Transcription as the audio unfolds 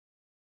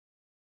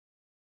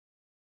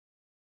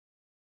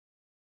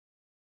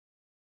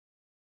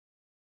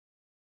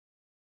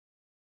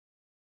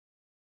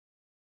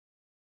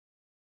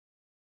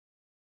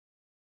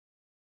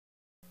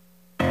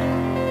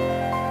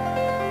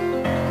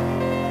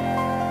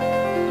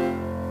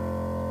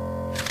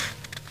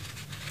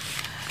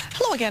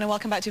Hello again and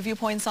welcome back to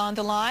Viewpoints on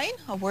the Line.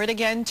 A word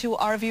again to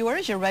our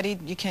viewers. You're ready.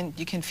 You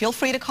can feel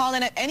free to call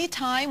in at any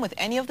time with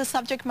any of the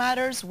subject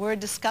matters we're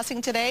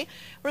discussing today.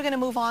 We're going to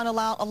move on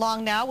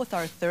along now with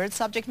our third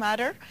subject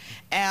matter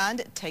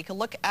and take a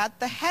look at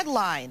the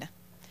headline.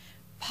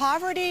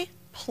 Poverty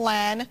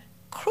plan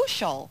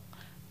crucial,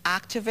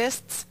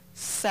 activists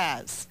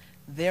says.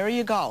 There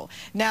you go.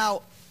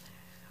 Now,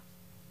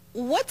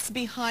 what's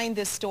behind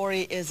this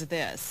story is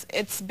this.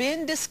 It's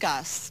been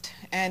discussed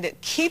and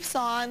it keeps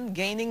on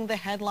gaining the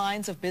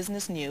headlines of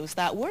business news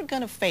that we're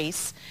going to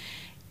face.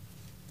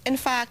 In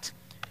fact,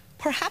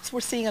 perhaps we're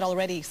seeing it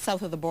already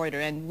south of the border,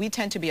 and we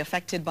tend to be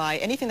affected by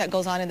anything that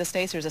goes on in the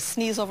States. There's a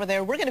sneeze over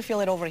there. We're going to feel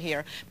it over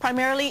here,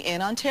 primarily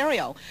in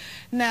Ontario.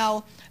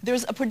 Now,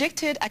 there's a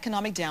predicted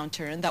economic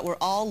downturn that we're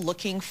all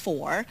looking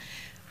for.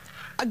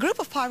 A group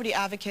of poverty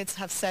advocates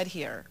have said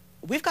here,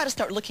 we've got to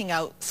start looking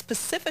out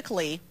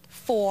specifically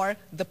for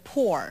the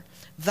poor,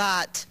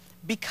 that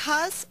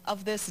because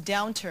of this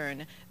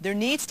downturn, there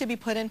needs to be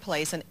put in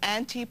place an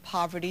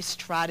anti-poverty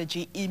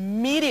strategy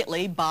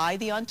immediately by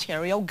the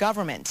Ontario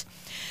government.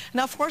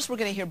 Now, of course, we're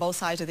going to hear both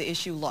sides of the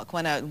issue. Look,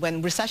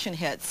 when recession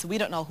hits, we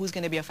don't know who's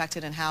going to be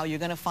affected and how. You're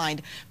going to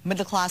find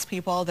middle-class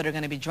people that are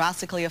going to be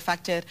drastically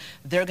affected.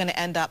 They're going to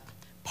end up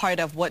part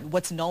of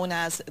what's known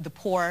as the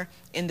poor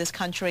in this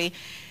country.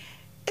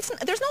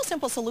 There's no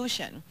simple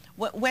solution.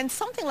 When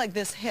something like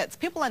this hits,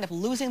 people end up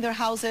losing their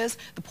houses.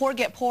 The poor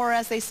get poorer,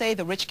 as they say.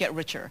 The rich get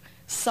richer.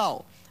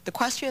 So the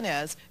question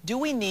is, do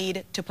we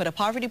need to put a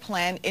poverty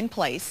plan in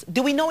place?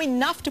 Do we know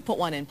enough to put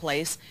one in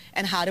place?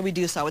 And how do we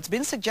do so? It's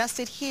been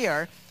suggested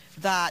here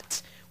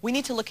that we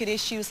need to look at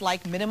issues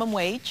like minimum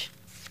wage,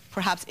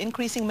 perhaps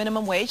increasing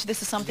minimum wage.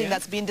 This is something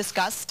that's being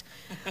discussed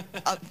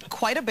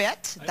quite a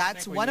bit.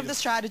 That's one of the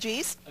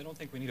strategies. I don't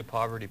think we need a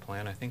poverty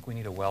plan. I think we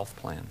need a wealth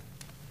plan.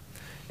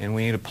 And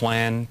we need a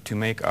plan to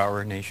make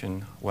our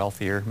nation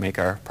wealthier, make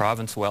our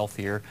province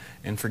wealthier,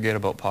 and forget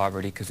about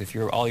poverty, because if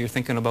all you're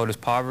thinking about is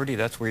poverty,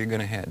 that's where you're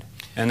going to head.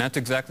 And that's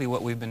exactly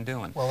what we've been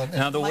doing. Well,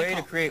 now, the way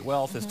to create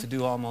wealth is to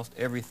do almost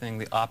everything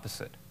the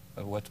opposite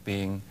of what's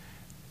being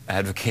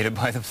advocated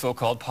by the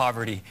so-called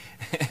poverty.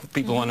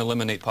 People want to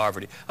eliminate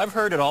poverty. I've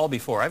heard it all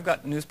before. I've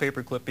got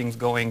newspaper clippings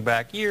going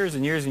back years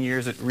and years and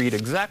years that read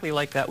exactly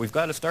like that. We've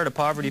got to start a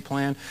poverty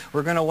plan.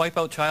 We're going to wipe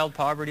out child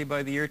poverty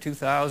by the year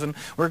 2000.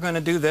 We're going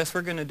to do this.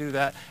 We're going to do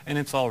that. And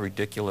it's all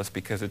ridiculous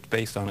because it's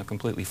based on a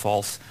completely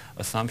false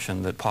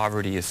assumption that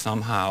poverty is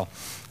somehow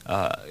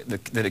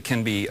that it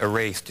can be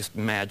erased just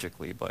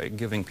magically by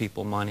giving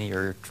people money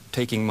or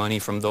taking money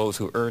from those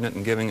who earn it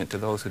and giving it to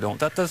those who don't.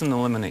 That doesn't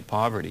eliminate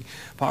poverty.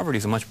 Poverty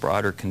is a much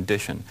broader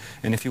condition.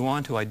 And if you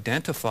want to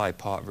identify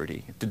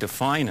poverty, to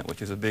define it,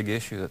 which is a big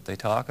issue that they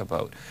talk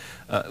about,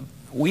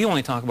 we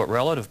only talk about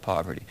relative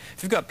poverty.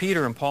 If you've got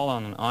Peter and Paul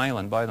on an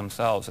island by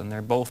themselves and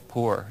they're both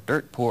poor,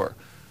 dirt poor,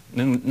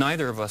 then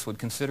neither of us would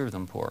consider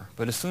them poor.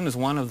 But as soon as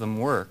one of them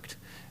worked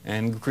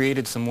and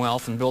created some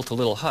wealth and built a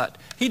little hut,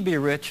 he'd be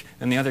rich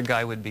and the other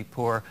guy would be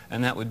poor,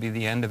 and that would be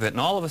the end of it. And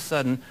all of a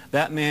sudden,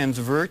 that man's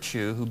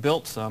virtue who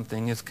built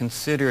something is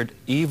considered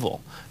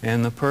evil,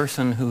 and the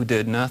person who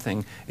did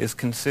nothing is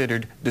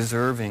considered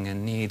deserving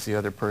and needs the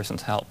other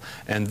person's help.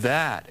 And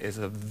that is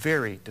a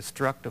very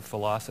destructive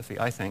philosophy,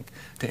 I think,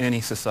 to any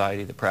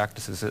society that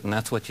practices it, and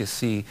that's what you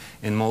see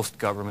in most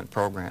government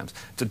programs.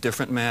 It's a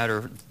different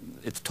matter.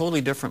 It's totally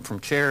different from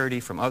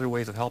charity, from other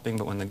ways of helping,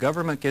 but when the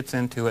government gets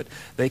into it,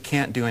 they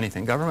can't do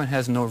anything. Government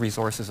has no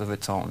resources of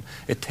its own.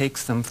 It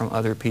takes them from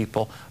other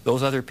people.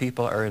 Those other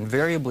people are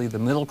invariably the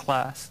middle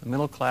class. The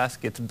middle class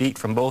gets beat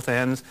from both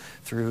ends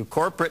through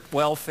corporate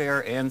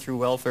welfare and through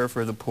welfare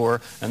for the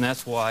poor, and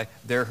that's why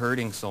they're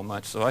hurting so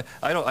much. So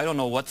I don't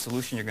know what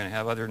solution you're going to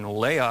have other than a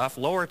layoff,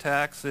 lower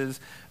taxes,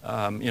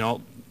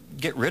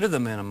 get rid of the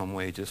minimum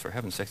wages, for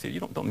heaven's sake. You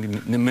don't need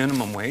the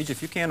minimum wage.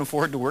 If you can't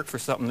afford to work for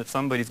something that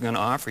somebody's going to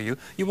offer you,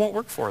 you won't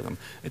work for them.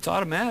 It's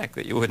automatic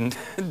that you wouldn't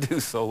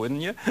do so,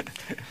 wouldn't you?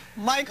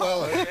 Michael.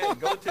 Well, okay,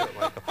 go to it,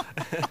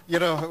 Michael. You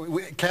know,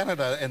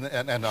 Canada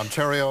and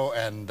Ontario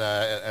and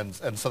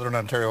Southern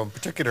Ontario in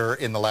particular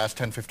in the last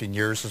 10, 15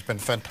 years has been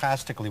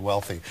fantastically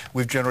wealthy.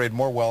 We've generated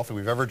more wealth than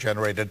we've ever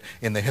generated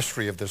in the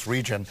history of this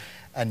region.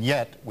 And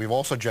yet, we've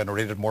also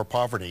generated more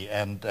poverty.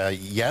 And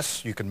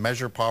yes, you can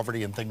measure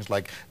poverty in things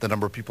like the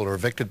number of people who are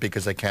evicted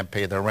because they can't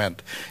pay their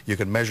rent. You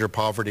can measure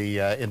poverty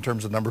in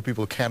terms of the number of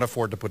people who can't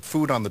afford to put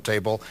food on the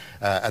table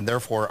and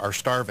therefore are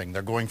starving.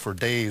 They're going for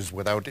days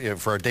without,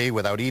 for a day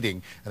without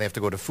eating, and they have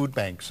to go to food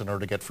banks in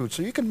order to get food.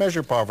 So you can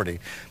measure poverty.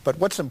 But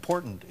what's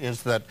important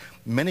is that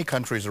many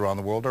countries around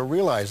the world are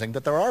realizing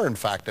that there are, in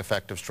fact,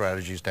 effective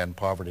strategies to end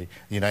poverty.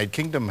 The United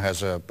Kingdom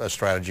has a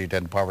strategy to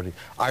end poverty.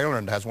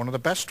 Ireland has one of the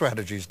best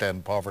strategies to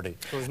end poverty.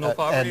 So there's no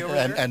poverty over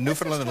there? And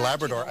Newfoundland and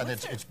Labrador, and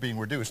it's being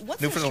reduced.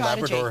 Newfoundland and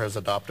Labrador has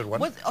adopted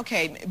one.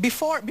 Okay,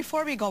 before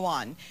we go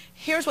on,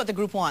 here's what the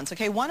group wants.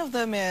 Okay, one of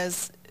them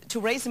is to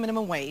raise the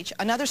minimum wage,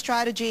 another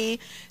strategy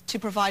to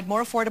provide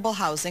more affordable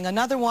housing,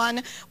 another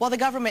one, well, the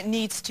government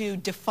needs to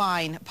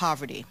define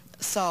poverty.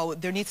 So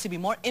there needs to be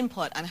more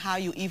input on how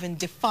you even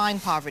define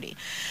poverty.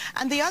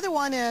 And the other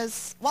one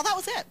is, well, that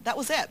was it. That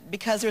was it,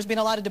 because there's been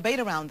a lot of debate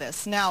around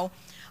this. Now,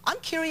 I'm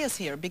curious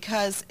here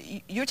because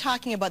you're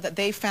talking about that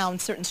they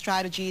found certain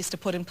strategies to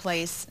put in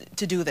place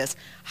to do this.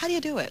 How do you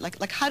do it?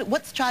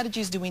 What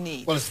strategies do we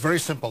need? Well, it's very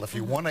simple. If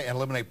you want to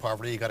eliminate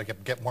poverty, you got to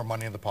get more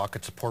money in the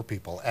pockets of poor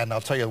people. And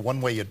I'll tell you,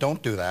 one way you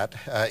don't do that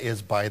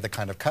is by the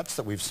kind of cuts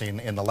that we've seen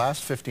in the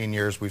last 15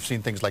 years. We've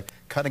seen things like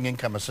cutting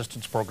income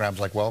assistance programs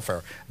like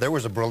welfare. There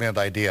was a brilliant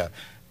idea.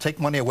 Take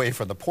money away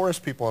from the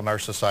poorest people in our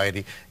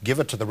society,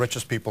 give it to the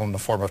richest people in the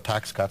form of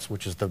tax cuts,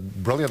 which is the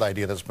brilliant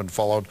idea that's been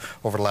followed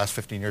over the last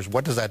 15 years.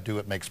 What does that do?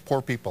 It makes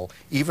poor people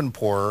even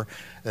poorer.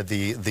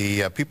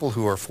 The people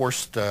who are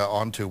forced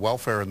onto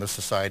welfare in this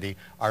society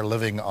are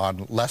living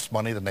on less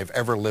money than they've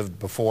ever lived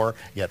before,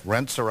 yet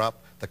rents are up.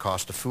 The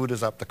cost of food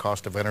is up, the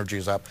cost of energy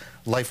is up.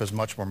 Life is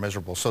much more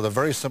miserable. So the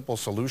very simple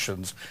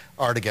solutions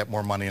are to get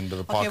more money into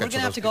the pockets of those people. Okay, we're going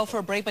to have to go for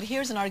a break, but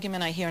here's an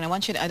argument I hear, and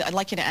I'd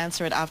like you to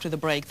answer it after the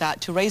break,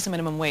 that to raise the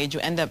minimum wage, you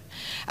end up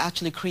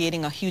actually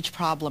creating a huge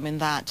problem in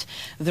that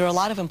there are a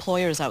lot of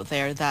employers out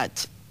there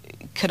that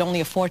could only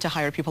afford to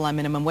hire people on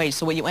minimum wage.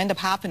 So what ends up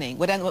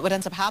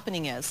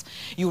happening is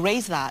you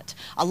raise that.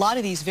 A lot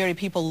of these very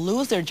people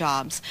lose their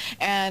jobs.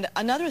 And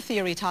another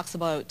theory talks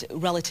about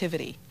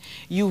relativity.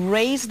 You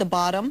raise the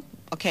bottom,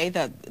 okay,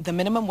 the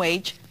minimum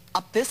wage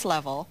up this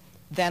level,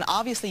 then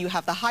obviously you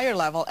have the higher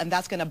level, and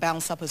that's going to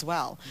bounce up as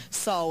well.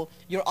 So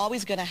you're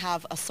always going to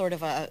have a sort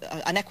of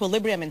an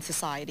equilibrium in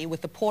society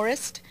with the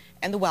poorest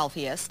and the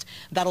wealthiest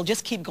that'll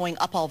just keep going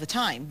up all the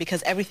time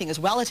because everything is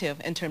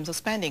relative in terms of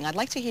spending. I'd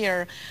like to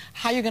hear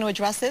how you're going to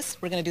address this.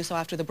 We're going to do so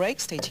after the break.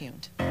 Stay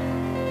tuned.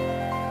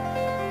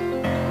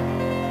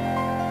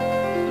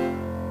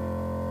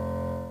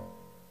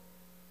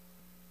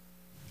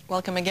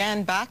 Welcome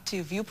again back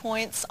to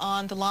Viewpoints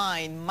on the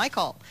Line.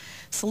 Michael,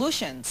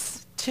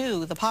 solutions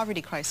to the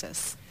poverty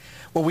crisis.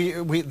 Well,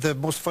 the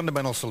most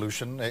fundamental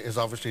solution is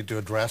obviously to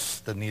address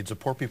the needs of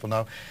poor people.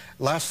 Now,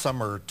 last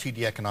summer,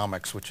 TD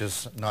Economics, which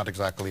is not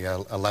exactly a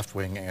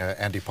left-wing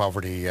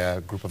anti-poverty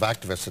group of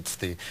activists, it's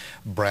the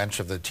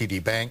branch of the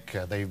TD Bank.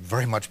 They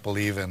very much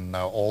believe in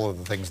all of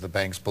the things the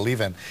banks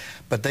believe in.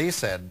 But they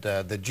said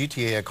the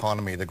GTA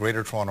economy, the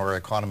Greater Toronto Area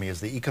economy,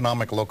 is the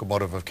economic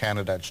locomotive of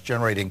Canada. It's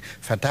generating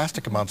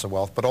fantastic amounts of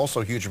wealth, but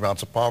also huge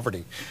amounts of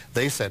poverty.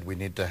 They said we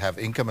need to have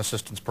income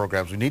assistance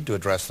programs. We need to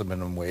address the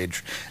minimum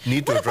wage.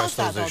 Need to address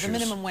those issues. The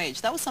minimum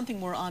wage, that was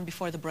something we were on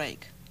before the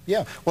break.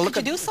 Yeah. Well,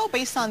 Could you do so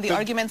based on the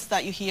arguments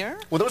that you hear?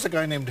 Well, there was a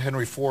guy named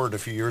Henry Ford a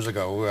few years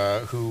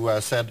ago who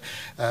said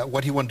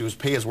what he wanted to do is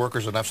pay his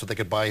workers enough so they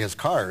could buy his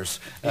cars.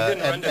 He didn't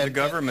run to the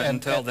government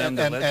and tell them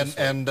to legislate.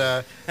 And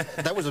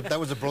that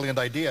was a brilliant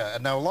idea.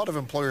 And now a lot of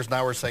employers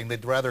now are saying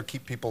they'd rather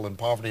keep people in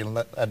poverty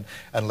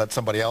and let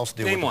somebody else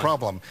deal with the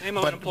problem. Name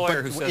one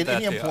employer who said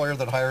that. Any employer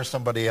that hires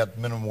somebody at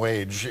minimum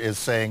wage is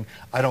saying,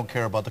 I don't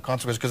care about the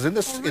consequences. Because in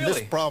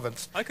this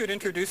province, I could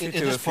introduce you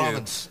to a few.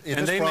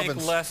 And they make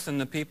less than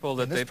the people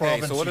that they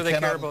pay. So what do they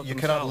care about themselves? You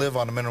cannot live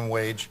on a minimum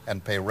wage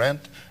and pay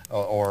rent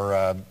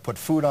or put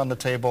food on the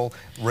table,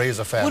 raise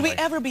a family. Would we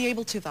ever be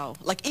able to, though?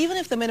 Like, even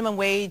if the minimum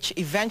wage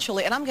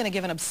eventually, and I'm going to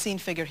give an obscene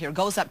figure here,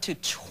 goes up to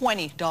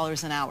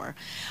 $20 an hour,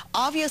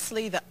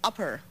 obviously the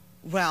upper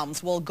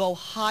realms will go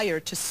higher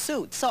to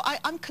suit. So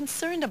I'm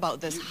concerned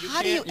about this.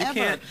 How do you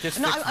ever...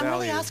 No, I'm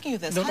really asking you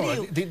this.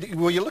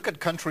 Well, you look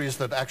at countries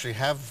that actually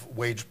have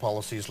wage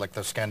policies like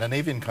the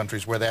Scandinavian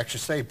countries where they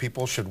actually say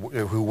people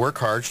who work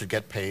hard should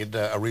get paid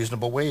a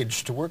reasonable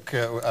wage to work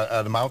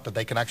an amount that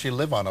they can actually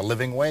live on, a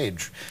living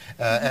wage.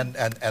 And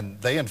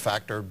they, in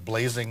fact, are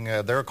blazing,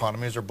 their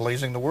economies are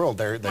blazing the world.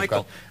 They've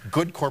got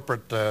good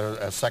corporate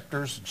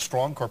sectors,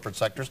 strong corporate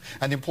sectors,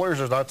 and the employers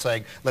are not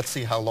saying, let's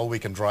see how low we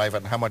can drive it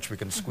and how much we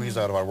can squeeze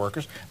out of our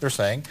workers. They're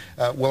saying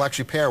we'll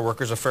actually pay our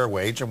workers a fair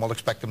wage and we'll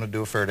expect them to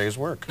do a fair day's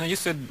work. Now, you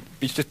said,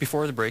 just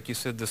before the break, you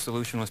said the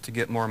solution was to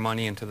get more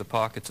money into the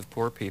pockets of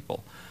poor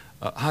people.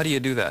 How do you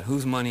do that?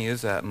 Whose money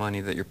is that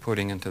money that you're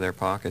putting into their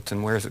pockets,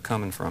 and where is it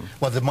coming from?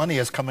 Well, the money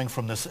is coming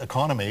from this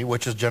economy,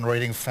 which is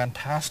generating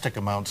fantastic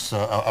amounts of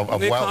wealth.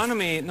 The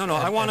economy,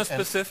 I want a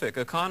specific.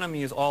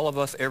 Economy is all of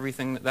us,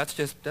 everything. That's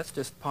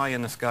just pie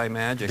in the sky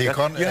magic.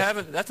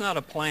 That's not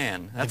a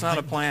plan. That's not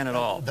a plan at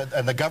all.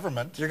 And the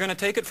government... You're going to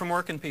take it from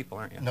working people,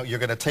 aren't you? No, you're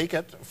going to take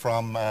it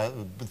from,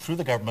 through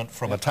the government,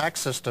 from a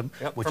tax system,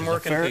 which is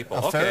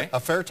a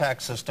fair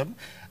tax system.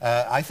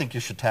 I think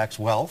you should tax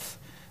wealth.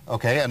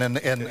 Okay, I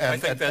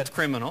think that's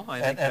criminal. I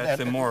think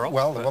that's immoral.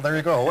 Well, there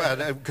you go.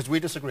 Because we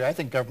disagree. I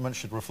think government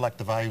should reflect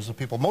the values of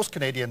people. Most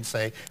Canadians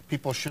say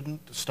people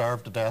shouldn't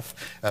starve to death.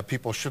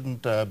 People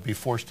shouldn't be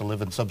forced to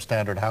live in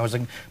substandard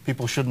housing.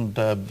 People shouldn't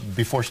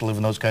be forced to live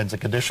in those kinds of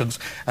conditions.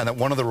 And that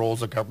one of the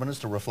roles of government is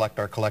to reflect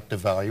our collective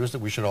values, that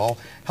we should all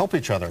help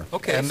each other.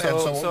 Okay, and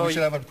so we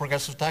should have a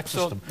progressive tax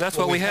system. That's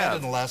what we have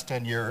in the last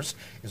 10 years.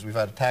 Is we've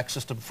had a tax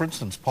system. For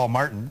instance, Paul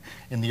Martin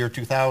in the year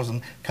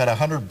 2000 cut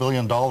 $100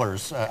 billion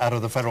out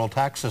of the federal federal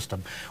tax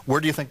system.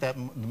 Where do you think that,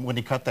 when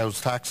he cut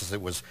those taxes,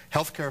 it was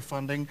healthcare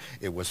funding,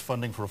 it was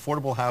funding for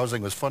affordable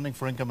housing, it was funding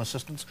for income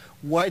assistance?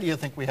 Why do you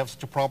think we have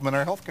such a problem in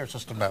our healthcare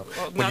system now?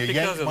 Well, not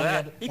because of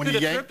that. He could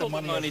have tripled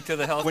the money to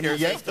the healthcare system. When you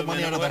yank the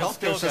money out of the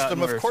healthcare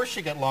system, of course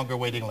you get longer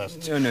waiting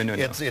lists. No.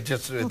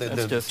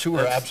 The two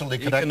are absolutely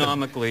connected.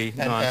 Economically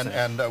nonsense.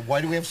 And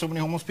why do we have so many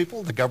homeless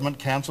people? The government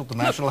canceled the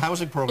National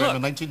Housing Program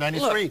in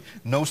 1993.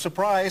 No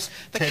surprise.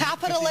 The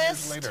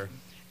capitalist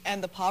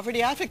and the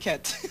poverty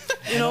advocate.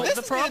 You know,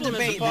 the problem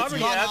is the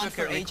poverty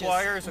advocate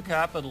requires a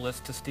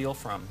capitalist to steal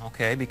from,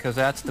 okay, because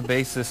that's the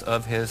basis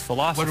of his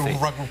philosophy.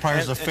 What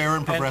requires a fair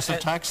and progressive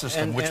tax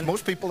system, which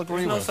most people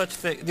agree with. No such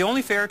thing. The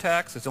only fair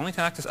taxes, the only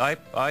taxes I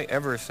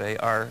ever say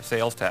are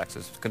sales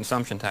taxes,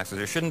 consumption taxes.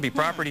 There shouldn't be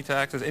property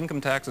taxes,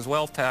 income taxes,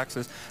 wealth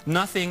taxes,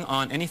 nothing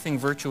on anything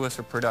virtuous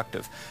or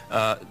productive,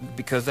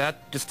 because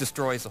that just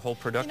destroys the whole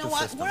productive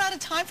system. We're out of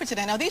time for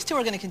today. Now, these two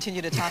are going to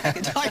continue to talk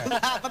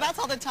about, but that's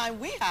all the time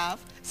we have.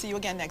 See you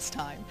again next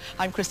time.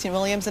 I'm Christine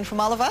Williams, and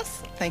from all of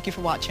us, thank you for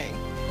watching.